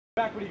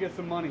Back when you get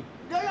some money.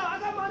 Yeah, I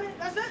got money.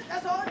 That's it.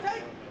 That's all it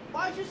takes.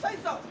 Why did you say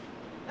so?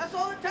 That's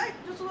all it takes.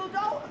 Just a little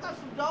dough. I got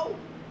some dough.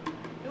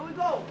 Here we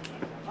go. All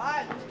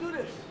right, let's do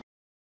this.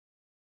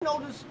 I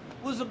didn't know this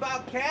was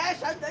about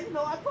cash. I didn't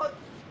know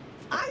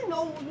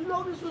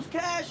this was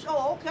cash.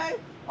 Oh, okay.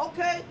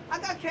 Okay. I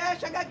got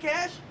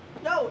cash.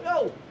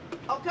 Yo.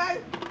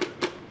 Okay.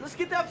 Let's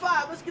get that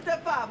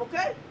 5.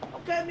 Okay?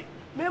 Okay.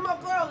 Me and my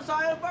girl, it's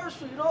our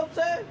anniversary. You know what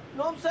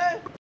I'm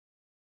saying?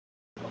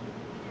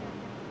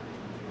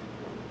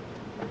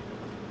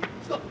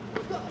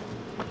 Let's go.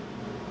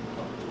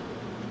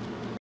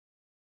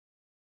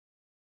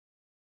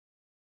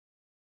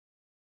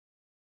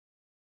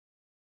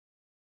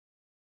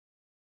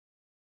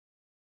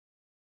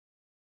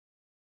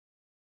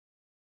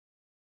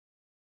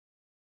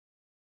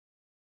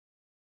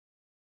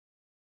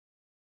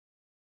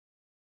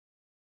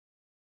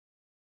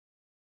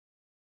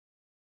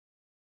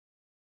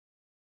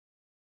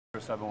 For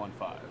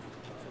 715.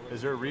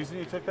 Is there a reason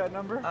you took that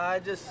number? I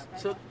just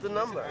took the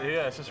number.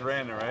 Yeah, it's just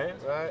random, right?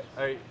 Right.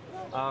 All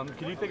right.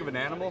 Can you think of an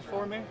animal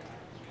for me?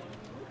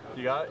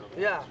 You got it?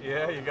 Yeah.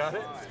 Yeah, you got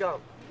it?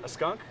 Skunk. A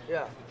skunk?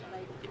 Yeah.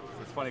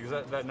 It's funny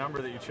because that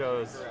number that you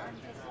chose.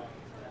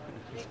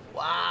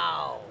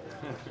 Wow.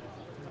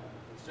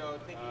 So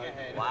thinking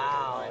ahead.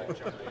 Wow.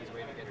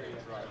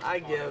 I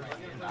give.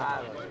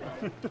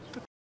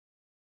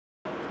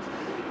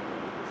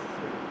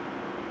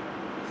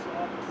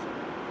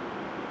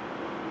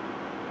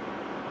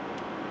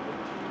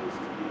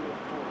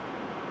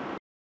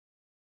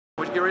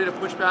 Would you get ready to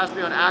push past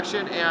me on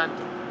action and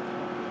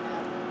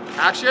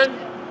action?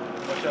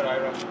 Push that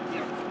Ira.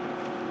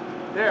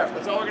 There,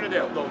 that's all we're gonna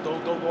do. Don't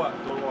go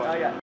up. Don't go up.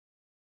 Yeah.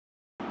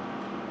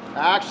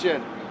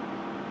 Action.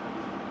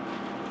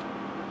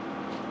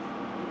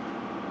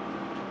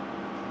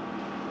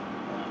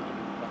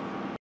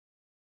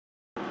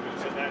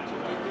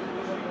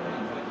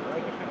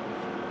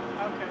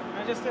 Okay,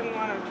 I just didn't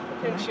want to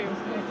pinch you.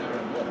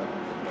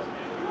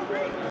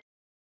 I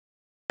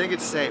think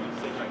it's safe.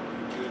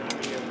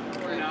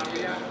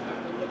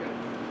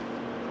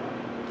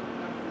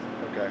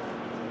 Okay.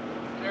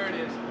 There it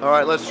is. All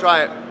right, let's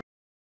try it.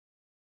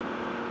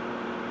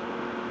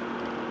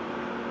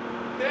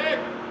 Dig.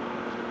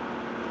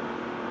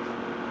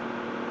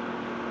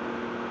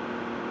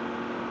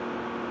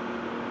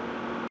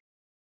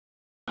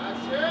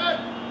 Action.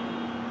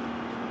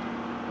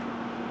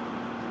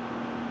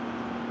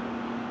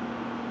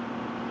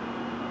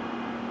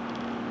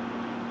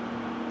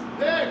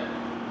 Dig.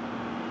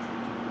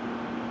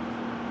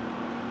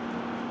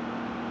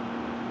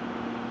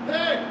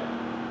 Dig.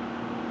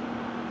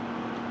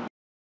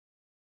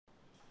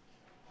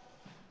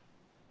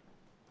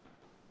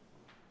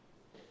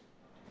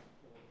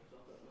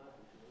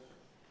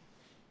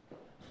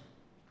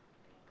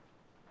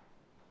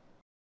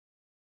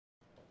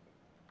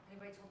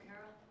 Anybody told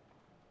Carol?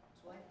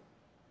 His wife?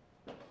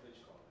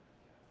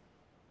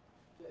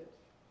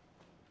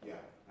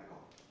 Yeah, I know.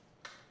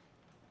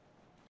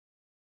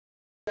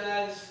 You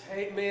guys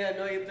hate me. I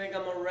know you think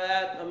I'm a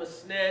rat. I'm a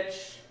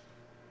snitch.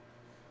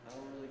 I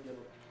don't really give a...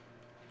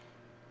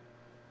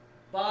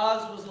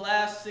 Boz was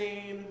last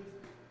seen.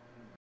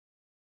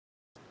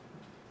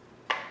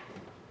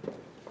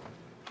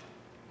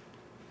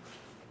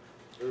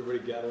 Everybody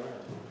gather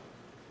around.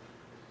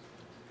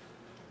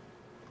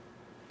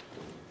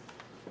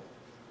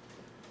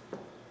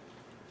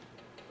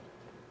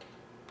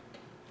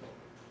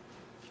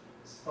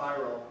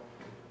 Spiral.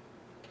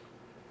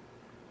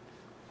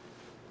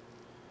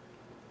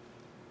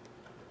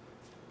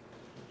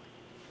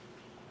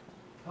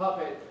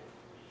 Puppet.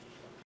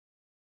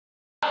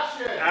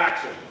 Action. And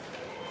action.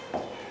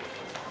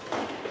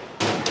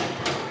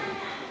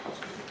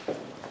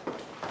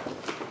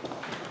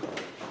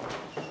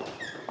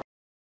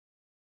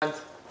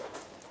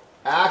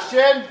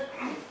 Action!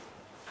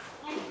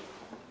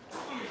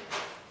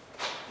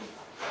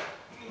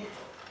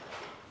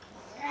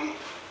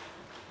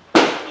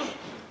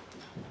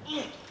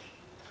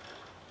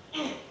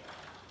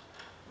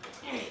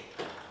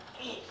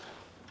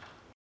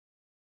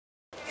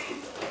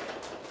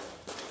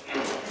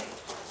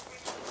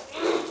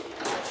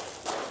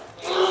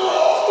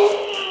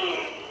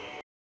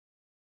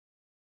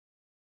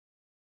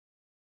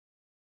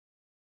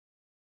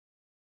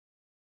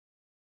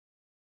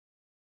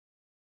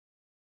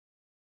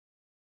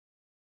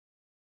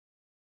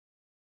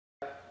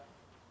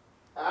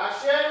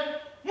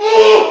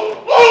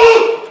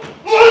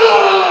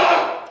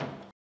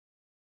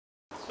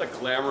 It's a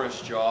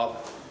glamorous job.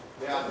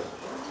 Yeah.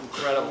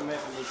 Incredible.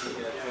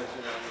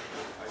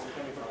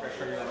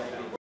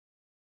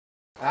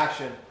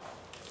 Action.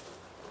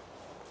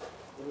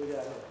 What do we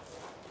got here?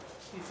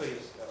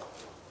 Please.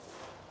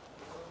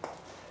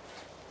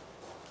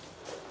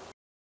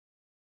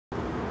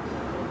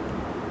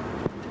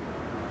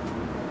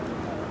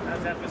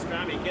 How's that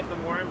pastrami? Get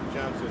them warm,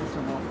 Johnson.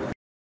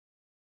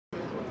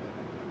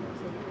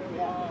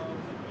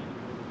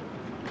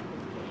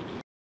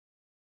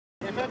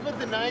 If I put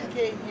the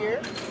 9K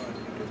here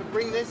to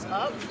bring this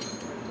up,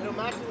 it'll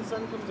match when the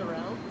sun comes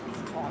around.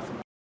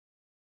 Awesome.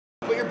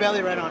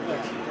 belly right on it.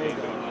 There you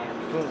go.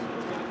 Boom.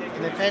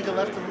 And then pan to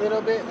left a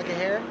little bit, like a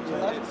hair to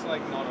left. It's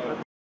like not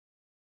a...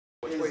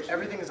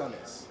 Everything is on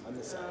this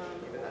side.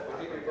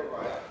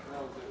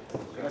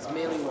 That's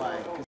mainly why.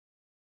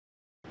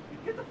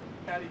 Get the f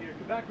out of here.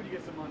 Come back when you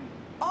get some money.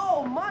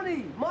 Oh,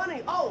 money,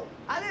 money. Oh,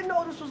 I didn't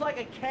know this was like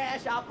a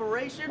cash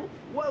operation.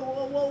 Whoa,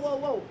 whoa, whoa, whoa,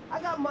 whoa.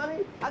 I got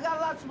money. I got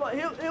lots of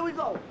money. Here we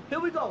go. Here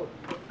we go.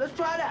 Let's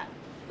try that.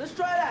 Let's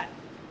try that.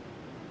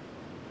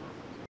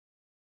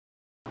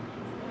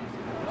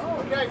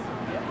 Okay.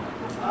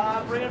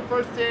 Bring in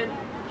first in.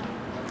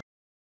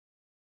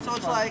 So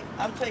it's like,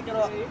 I'm taking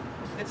up,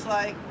 it's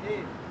like,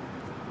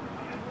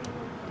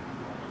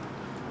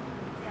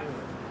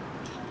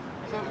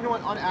 So you know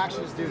what? On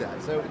action, just do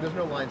that. So there's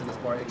no lines in this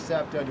part,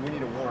 except do we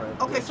need a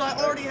warrant? okay, so I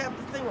already have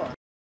the thing on.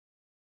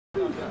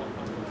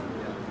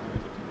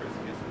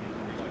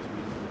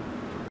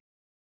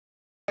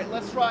 Right,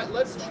 let's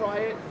try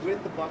it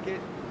with the bucket.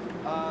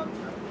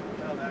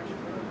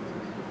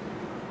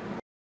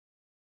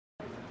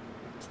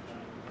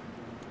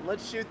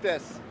 Let's shoot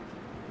this.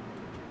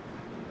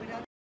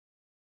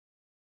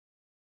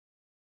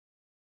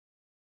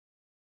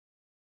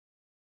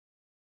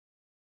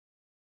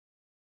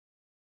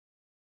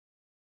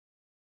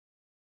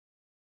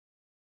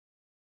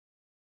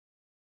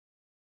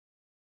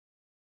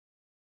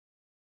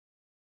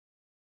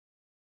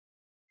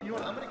 You know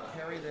what, I'm going to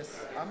carry this.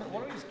 Why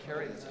don't we just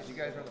carry this, because you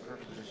guys are in the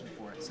perfect position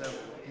for it. So,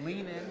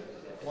 lean in.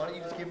 Why don't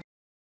you just give me...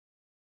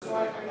 The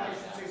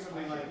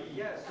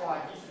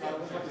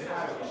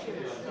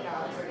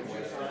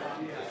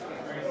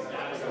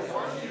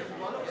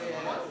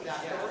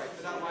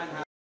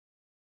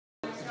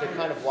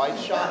kind of wide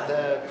shot,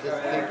 this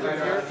thing through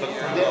here,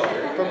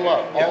 from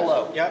low, all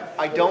low. Yep.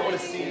 I don't want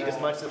to see as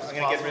much as possible. I'm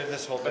going to get rid of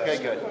this whole bit. Okay,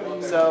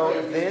 good. So,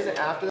 then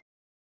after that...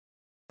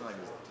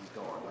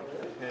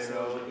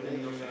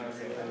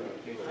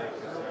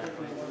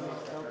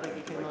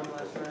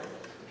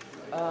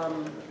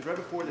 Because right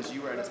before this,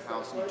 you were at his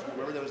house, and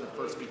remember that was the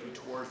first week we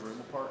tore his room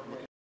apart?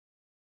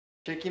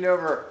 Kicking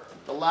over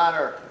the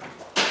ladder.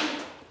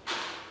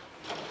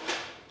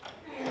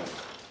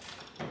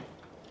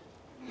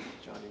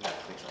 Johnny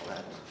fix all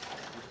that.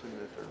 Just put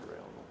the third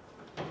rail.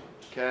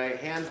 Okay,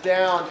 hands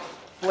down,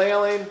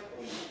 flailing.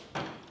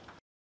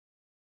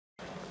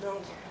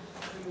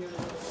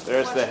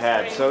 There's the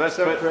head. So let's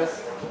put...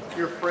 Chris,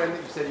 your friend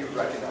that you said you would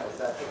recognize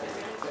that.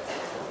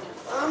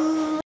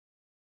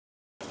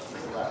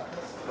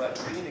 But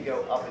we need to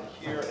go up in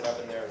here and up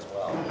in there as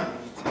well. We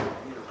need to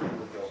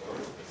really go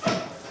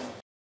further.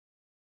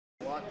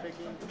 Lock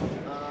picking,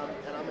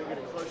 and I'm going to get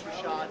a closer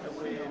shot of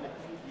when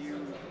you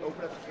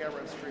open up the camera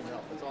and stream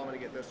help. That's all I'm going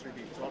to get, those three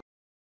beats.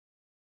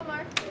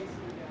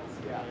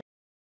 Yeah.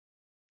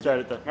 Start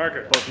at the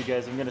marker. Both you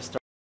guys, I'm going to start.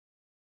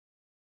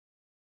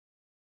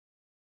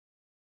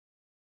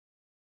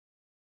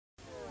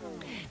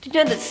 Did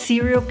you know that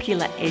serial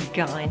killer Ed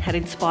Gein had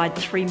inspired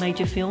 3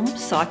 major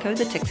films, Psycho,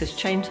 The Texas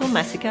Chainsaw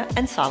Massacre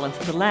and Silence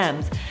of the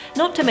Lambs,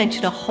 not to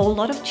mention a whole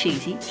lot of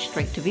cheesy,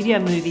 straight-to-video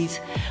movies.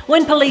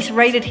 When police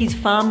raided his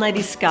farm, they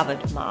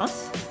discovered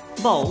masks,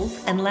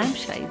 bowls and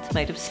lampshades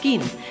made of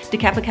skin,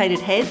 decapitated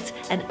heads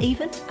and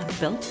even a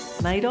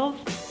belt made of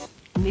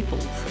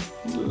nipples.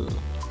 Ugh.